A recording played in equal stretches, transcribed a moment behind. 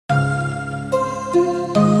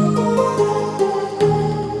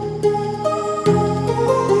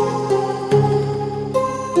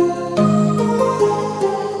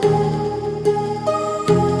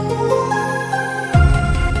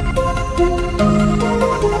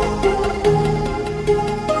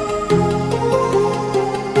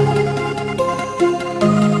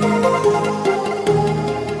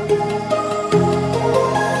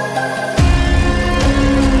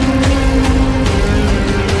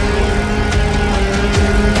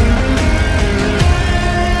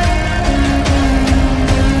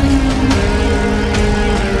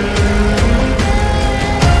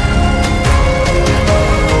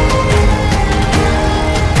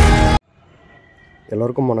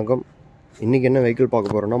எல்லோருக்கும் வணக்கம். இன்றைக்கி என்ன வெஹிக்கிள்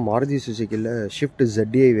பார்க்க போகிறோன்னா மாருதி சுசுக்கியில் ஷிஃப்ட்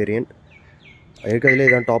ZDI வேரியண்ட் இருக்கிறதுலே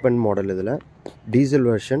இதான் டாப் அண்ட் மாடல். இதில் டீசல்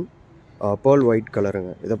வெர்ஷன் பேர்ல் ஒயிட்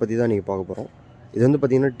கலருங்க. இதை பற்றி தான் நீங்கள் பார்க்க போகிறோம். இது வந்து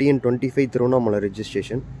பார்த்திங்கன்னா TN25 Tiruvannamalai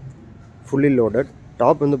registration, fully loaded.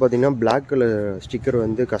 Top வந்து பார்த்திங்கன்னா பிளாக் கலர் ஸ்டிக்கர்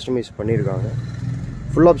வந்து கஸ்டமைஸ் பண்ணியிருக்காங்க.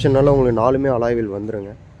 ஃபுல் ஆப்ஷனால் உங்களுக்கு 4மே அலாய்வில்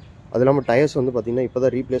வந்துடுங்க. அது இல்லாமல் டயர்ஸ் வந்து பார்த்திங்கன்னா இப்போ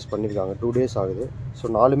தான் ரீப்ளேஸ் பண்ணியிருக்காங்க, 2 days ஆகுது.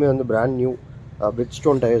 ஸோ 4மே வந்து பிராண்ட் நியூ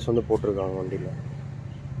பிரிட்ஜ்ஸ்டோன் டயர்ஸ் வந்து போட்டிருக்காங்க வண்டியில்.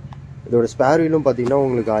 இதோட ஸ்பேர் வீலும் பார்த்தீங்கன்னா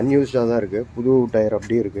உங்களுக்கு அன்யூஸ்டாக தான் இருக்குது, புது டயர்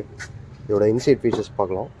அப்படியே இருக்குது. இதோட இன்சைட் ஃபீச்சர்ஸ்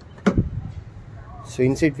பார்க்கலாம். ஸோ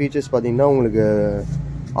இன்சைட் ஃபீச்சர்ஸ் பார்த்தீங்கன்னா உங்களுக்கு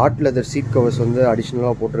ஆர்ட் லெதர் சீட் கவர்ஸ் வந்து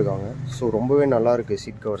அடிஷ்னலாக போட்டிருக்காங்க. ஸோ ரொம்பவே நல்லா இருக்குது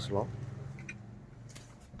சீட் கவர்ஸ்லாம்.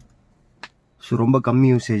 ஸோ ரொம்ப கம்மி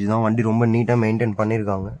யூசேஜ் தான், வண்டி ரொம்ப நீட்டாக மெயின்டைன்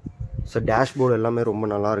பண்ணியிருக்காங்க. ஸோ டேஷ்போர்டு எல்லாமே ரொம்ப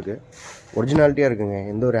நல்லாயிருக்கு, ஒரிஜினாலிட்டியாக இருக்குங்க.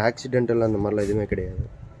 எந்த ஒரு ஆக்சிடென்டல் அந்த மாதிரிலாம் எதுவுமே கிடையாது.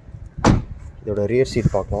 இதோட ரியர்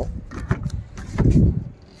சீட் பார்க்கலாம்.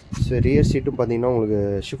 ஸோ ரியர் சீட்டும் பார்த்தீங்கன்னா உங்களுக்கு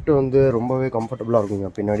ஷிஃப்ட்டு வந்து ரொம்பவே கம்ஃபர்டபுளாக இருக்குங்க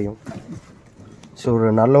பின்னாடியும். ஸோ ஒரு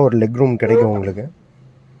நல்ல ஒரு லெக் ரூம் கிடைக்கும் உங்களுக்கு.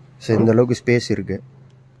 ஸோ இந்தளவுக்கு ஸ்பேஸ் இருக்குது.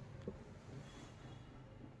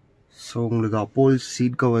 ஸோ உங்களுக்கு அப்போல்ஸ்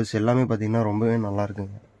சீட் கவர்ஸ் எல்லாமே பார்த்தீங்கன்னா ரொம்பவே நல்லா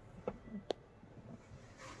இருக்குங்க.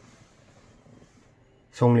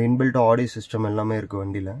 ஸோ உங்களுக்கு இன்பில்ட் ஆடியோ சிஸ்டம் எல்லாமே இருக்குது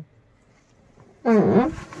வண்டியில்.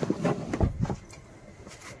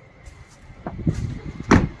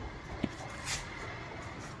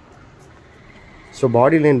 ஸோ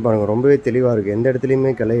பாடி லைன் பாருங்கள், ரொம்பவே தெளிவாக இருக்குது, எந்த இடத்துலையுமே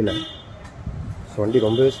கிளையில. ஸோ வண்டி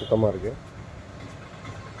ரொம்பவே சுத்தமாக இருக்குது.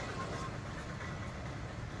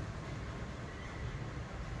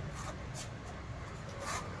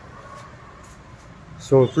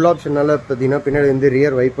 ஸோ ஃபுல் ஆப்ஷனால் பார்த்தீங்கன்னா பின்னாடி வந்து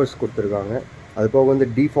ரியர் வைப்பர்ஸ் கொடுத்துருக்காங்க. அது போக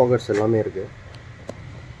வந்து டீஃபாகர்ஸ் எல்லாமே இருக்குது.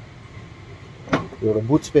 இதோட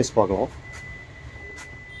பூட் ஸ்பேஸ் பார்க்கலாம்.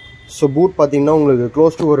 ஸோ பூட் பார்த்தீங்கன்னா உங்களுக்கு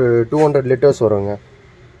க்ளோஸ் டு ஒரு 200 லிட்டர்ஸ் வருங்க.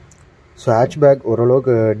 ஸோ ஹேட்ச்பேக்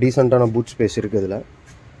ஓரளவுக்கு டீசெண்டான பூட் ஸ்பேஸ் இருக்குது இதில்.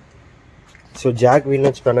 ஸோ ஜாக்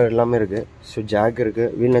வீல்நட் ஸ்பேனர் எல்லாமே இருக்குது. ஸோ ஜாக்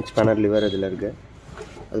இருக்குது, வீல்நட் ஸ்பேனர் லிவர் இதில் இருக்குது.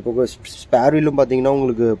 அது போக ஸ்பேர் வீலும் பார்த்தீங்கன்னா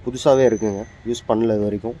உங்களுக்கு புதுசாகவே இருக்குங்க, யூஸ் பண்ணல இது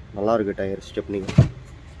வரைக்கும். நல்லா இருக்குது டயர் ஸ்டெப்னிங்.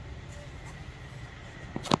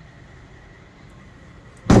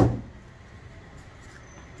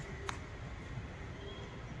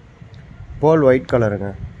 பேர்ல் ஒயிட் கலருங்க,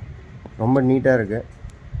 ரொம்ப நீட்டாக இருக்குது.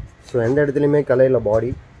 ஸோ எந்த இடத்துலையுமே கலையில்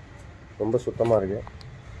பாடி ரொம்ப சுத்தமாக இருக்குது.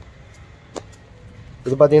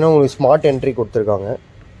 இது பார்த்தீங்கன்னா உங்களுக்கு ஸ்மார்ட் என்ட்ரி கொடுத்துருக்காங்க.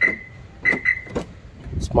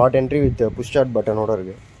 Smart entry with push start பட்டனோட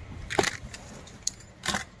இருக்குது.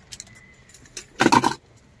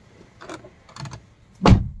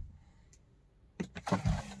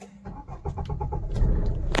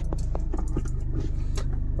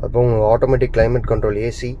 அப்போ உங்களுக்கு automatic climate control,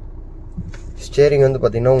 AC. Steering வந்து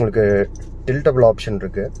பார்த்தீங்கன்னா உங்களுக்கு டில்டபிள் ஆப்ஷன்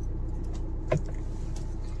இருக்குது.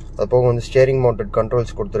 அதுபோக வந்து ஸ்டியரிங் மவுண்டட்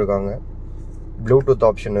கண்ட்ரோல்ஸ் கொடுத்துருக்காங்க, ப்ளூடூத்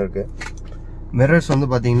ஆப்ஷன் இருக்குது. மிரர்ஸ் வந்து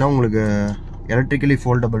பார்த்தீங்கன்னா உங்களுக்கு எலக்ட்ரிக்கலி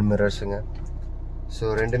ஃபோல்டபுள் மிரர்ஸுங்க.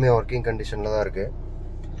 ஸோ ரெண்டுமே ஒர்க்கிங் கண்டிஷனில் தான் இருக்குது.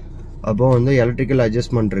 அப்போ வந்து எலக்ட்ரிக்கல்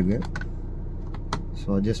அட்ஜஸ்ட்மெண்ட் இருக்குது. So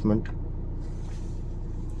adjustment,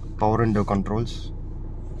 power window controls.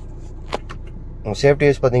 Safety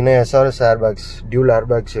wise பார்த்தீங்கன்னா SRS ஏர்பேக்ஸ், டியூல்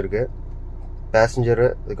ஏர்பேக்ஸ் இருக்குது. பேசஞ்சரு,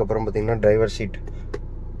 அதுக்கப்புறம் பார்த்தீங்கன்னா டிரைவர் சீட்,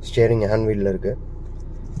 ஸ்டியரிங் ஹேண்ட் வீலில் இருக்குது.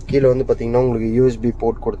 கீழே வந்து பார்த்தீங்கன்னா உங்களுக்கு USB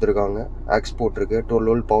போர்ட் கொடுத்துருக்காங்க, ஆக்ஸ் போர்ட் இருக்குது, 12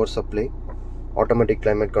 volt power supply, automatic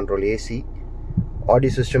climate control, AC.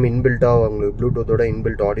 Audio system இன்பில்ட்டாக உங்களுக்கு ப்ளூடூத்தோட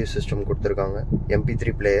இன்பில்ட் ஆடியோ சிஸ்டம் கொடுத்துருக்காங்க,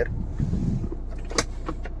 MP3 பிளேயர்.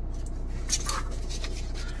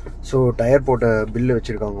 ஸோ டயர் போட்ட பில்லு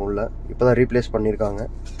வச்சுருக்காங்க உள்ள, இப்போ தான் ரீப்ளேஸ் பண்ணியிருக்காங்க.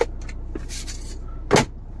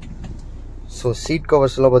 ஸோ சீட்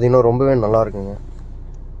கவர்ஸ்லாம் பார்த்தீங்கன்னா ரொம்பவே நல்லா இருக்குங்க.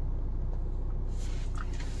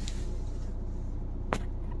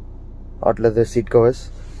 ஆர்ட் லெதர் சீட் கவர்ஸ்,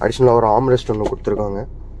 அடிஷ்னலாக ஒரு ஆம்ரெஸ்ட் ஒன்று கொடுத்துருக்காங்க.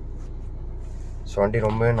 ஸோ வண்டி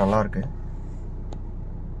ரொம்பவே நல்லாயிருக்கு.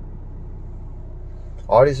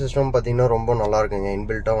 ஆடியோ சிஸ்டம் பார்த்தீங்கன்னா ரொம்ப நல்லா இருக்குங்க,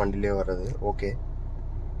 இன்பில்ட்டாக வண்டியிலே வர்றது. ஓகே,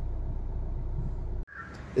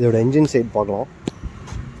 இதோட என்ஜின் சைட் பார்க்கலாம்.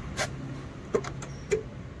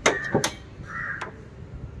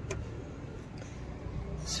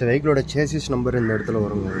 ஸோ வெஹிக்கிளோட சேசிஸ் நம்பர் இந்த இடத்துல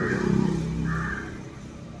வருங்க.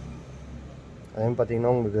 அதே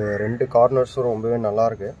பார்த்தீங்கன்னா உங்களுக்கு 2 கார்னர்ஸும் ரொம்பவே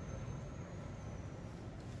நல்லாயிருக்கு.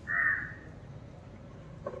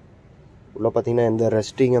 உள்ளே பார்த்தீங்கன்னா எந்த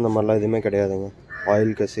ரெஸ்டிங் அந்த மாதிரிலாம் எதுவுமே கிடையாதுங்க,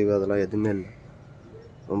 ஆயில் கசிவு அதெல்லாம் எதுவுமே இல்லை,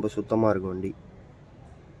 ரொம்ப சுத்தமாக இருக்குது வண்டி.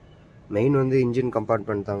 மெயின் வந்து இன்ஜின்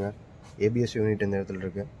கம்பார்ட்மெண்ட் தாங்க, ABS யூனிட் இந்த இடத்துல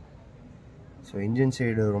இருக்குது. ஸோ இன்ஜின்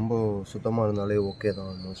சைடு ரொம்ப சுத்தமாக இருந்தாலே ஓகே தான்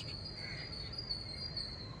ஆல்மோஸ்ட்.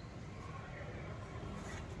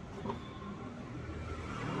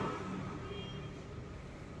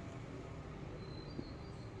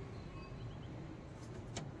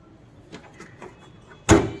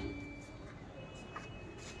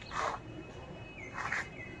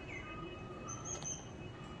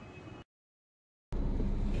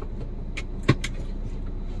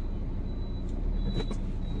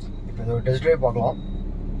 இப்போ இது ஒரு டெஸ்ட் ட்ரைவ் பார்க்கலாம்.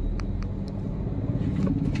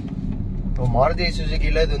 இப்போ மாருதி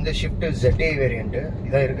சுசுக்கியில் இது வந்து ஷிஃப்ட் ZDI வேரியண்ட்டு,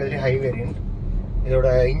 இதான் இருக்கிறதுலே ஹை வேரியண்ட். இதோட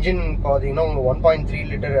இன்ஜின் பார்த்தீங்கன்னா உங்களுக்கு 1.3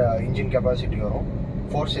 லிட்டர் இன்ஜின் கெப்பாசிட்டி வரும்,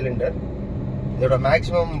 4 சிலிண்டர். இதோட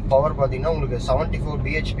மேக்ஸிமம் பவர் பார்த்தீங்கன்னா உங்களுக்கு 74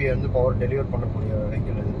 bhp வந்து பவர் டெலிவர் பண்ணக்கூடிய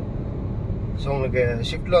வெஹிக்கிள் இது. ஸோ உங்களுக்கு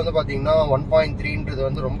ஷிஃப்ட்டில் வந்து பார்த்தீங்கன்னா 1.3ன்றது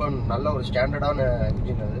வந்து ரொம்ப நல்ல ஒரு ஸ்டாண்டர்டான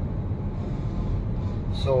இன்ஜின் அது.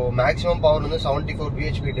 ஸோ மேக்ஸிமம் பவர் வந்து 74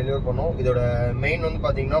 bhp டெலிவர் பண்ணும். இதோட மெயின் வந்து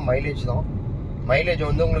பார்த்தீங்கன்னா மைலேஜ் தான். மைலேஜ்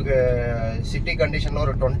வந்து உங்களுக்கு சிட்டி கண்டிஷனில்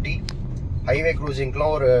ஒரு 20, ஹைவே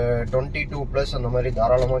க்ரூசிங்க்கெலாம் ஒரு 22+ அந்த மாதிரி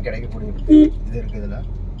தாராளமாக கிடைக்கக்கூடிய இது இருக்குது இதில்.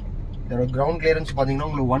 இதோட கிரவுண்ட் கிளியரன்ஸ் பார்த்தீங்கன்னா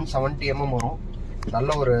உங்களுக்கு 170 mm வரும். நல்ல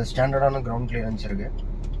ஒரு ஸ்டாண்டர்டான கிரவுண்ட் கிளியரன்ஸ் இருக்கு.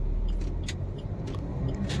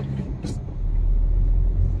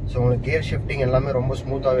 ஸோ உங்களுக்கு கியர் ஷிஃப்டிங் எல்லாமே ரொம்ப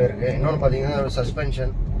ஸ்மூத்தாகவே இருக்கு. இன்னொன்று பார்த்தீங்கன்னா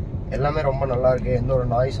சஸ்பென்ஷன் எல்லாமே ரொம்ப நல்லா இருக்கு. எந்த ஒரு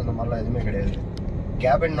நாய்ஸ் அந்த மாதிரிலாம் எதுவுமே கிடையாது.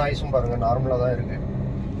 கேபின் நாய்ஸும் பாருங்க நார்மலாக தான் இருக்கு.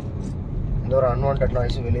 எந்த ஒரு அன்வான்ட்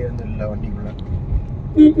நாய்ஸும் வெளியே இருந்து இல்லை வண்டிக்குள்ள.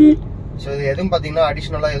 ஸோ இது எதுவும் பார்த்தீங்கன்னா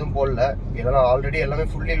அடிஷ்னலாக எதுவும் போடல. இதெல்லாம் ஆல்ரெடி எல்லாமே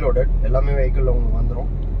ஃபுல்லி லோடட், எல்லாமே வெஹிக்கிள் உங்களுக்கு வந்துடும்.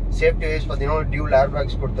 சேஃப்டி வைஸ் பார்த்தீங்கன்னா டியூல் ஏர்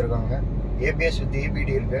பேக்ஸ் கொடுத்துருக்காங்க. ABS வித் EBD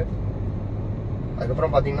இருக்கு.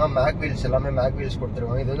 அதுக்கப்புறம் பார்த்தீங்கன்னா மேக் வீல்ஸ் எல்லாமே மேக் வீல்ஸ்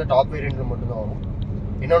கொடுத்துருக்காங்க. இது வந்து டாப் வேரியன்ட்ல மட்டும்தான் வரும்.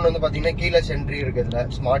 இன்னொன்று வந்து பார்த்தீங்கன்னா கீழே சென்ட்ரி இருக்கு. இதில்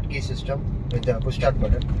smart key system with push start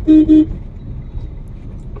button.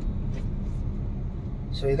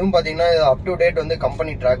 So இதுவும் பார்த்தீங்கன்னா அப் டு டேட் வந்து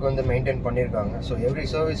கம்பெனி ட்ராக் வந்து மெயின்டைன் பண்ணியிருக்காங்க. ஸோ எவ்ரி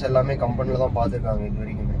சர்வீஸ் எல்லாமே கம்பெனியில் தான் பார்த்துருக்காங்க இது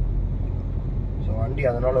வரைக்குமே. ஸோ வண்டி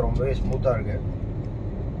அதனால ரொம்பவே ஸ்மூத்தாக இருக்கு.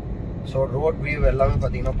 ஸோ ரோட் வியூ எல்லாமே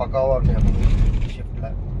பார்த்தீங்கன்னா பக்காவாக இருக்கும்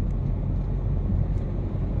ஷிஃப்ட்டில்.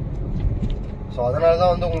 ஸோ அதனால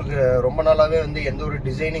தான் வந்து உங்களுக்கு ரொம்ப நாளாகவே வந்து எந்த ஒரு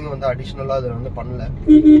டிசைனிங் வந்து அடிஷ்னலாக அதில் வந்து பண்ணல.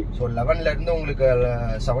 ஸோ 11லேருந்து உங்களுக்கு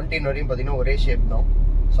 17 வரையும் பார்த்தீங்கன்னா ஒரே ஷேப் தான்.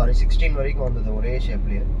 சாரி 16 வரைக்கும் வந்தது ஒரே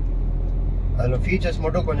ஷேப்லேயே. அதில் ஃபீச்சர்ஸ்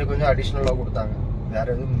மட்டும் கொஞ்சம் அடிஷ்னலாக கொடுத்தாங்க,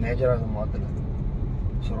 வேறு எதுவும் மேஜராக எதுவும் மாற்றல.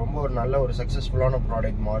 ஸோ ரொம்ப ஒரு நல்ல ஒரு சக்ஸஸ்ஃபுல்லான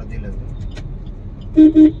ப்ராடக்ட் மாருதியில் இது.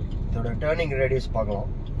 இதோட டேர்னிங் ரேடியஸ் பார்க்கலாம்.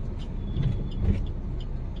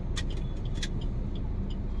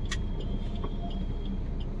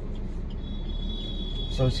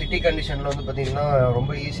 ஸோ சிட்டி கண்டிஷனில் வந்து பார்த்தீங்கன்னா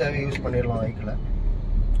ரொம்ப ஈஸியாகவே யூஸ் பண்ணிடலாம் வெஹிக்கிளை.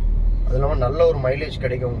 அது இல்லாமல் நல்ல ஒரு மைலேஜ்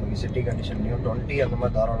கிடைக்கும் உங்களுக்கு சிட்டி கண்டிஷன்லையும். 20 அந்த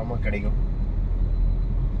மாதிரி தாராளமாக கிடைக்கும்.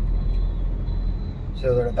 ஸோ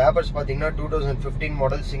இதோட பேப்பர்ஸ் பார்த்தீங்கன்னா 2015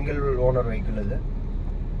 மாடல் சிங்கிள் ஓனர் வெஹிக்கிள் இது.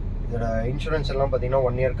 இதோட இன்சூரன்ஸ் எல்லாம் பார்த்தீங்கன்னா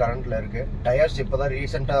 1 year கரண்ட்டில் இருக்குது. டயர்ஸ் இப்போ தான்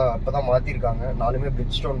ரீசெண்டாக இப்போ தான் மாற்றிருக்காங்க. 4மே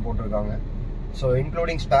பிரிட்ஜ் ஸ்டோன் போட்டிருக்காங்க. ஸோ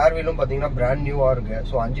இன்க்ளூடிங் ஸ்பேர் வீலும் பார்த்தீங்கன்னா பிராண்ட் நியூவாக இருக்குது.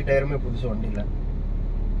 ஸோ 5 டயருமே புதுசு வண்டியில்.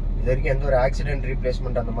 இது வரைக்கும் எந்த ஒரு ஆக்சிடென்ட்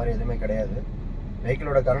ரீப்ளேஸ்மெண்ட் அந்த மாதிரி எதுவுமே கிடையாது.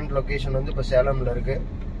 வெஹிக்கிளோட கரண்ட் லொக்கேஷன் வந்து இப்போ சேலமில் இருக்குது.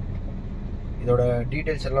 இதோட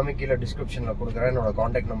டீட்டெயில்ஸ் எல்லாமே கீழே டிஸ்கிரிப்ஷனில் கொடுக்குறேன். என்னோட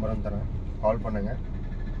காண்டாக்ட் நம்பரும் தரேன், கால் பண்ணுங்கள்.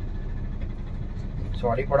 ஸோ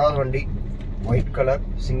அடிப்படாத வண்டி, white colour,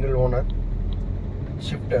 single owner,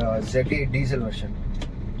 shift ZDI diesel version.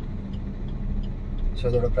 So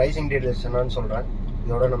இதோட ப்ரைஸிங் டீட்டெயில்ஸ் என்னன்னு சொல்கிறேன்.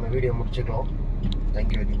 இதோட நம்ம வீடியோ முடிச்சுக்கலாம்.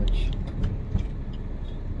 Thank you very much.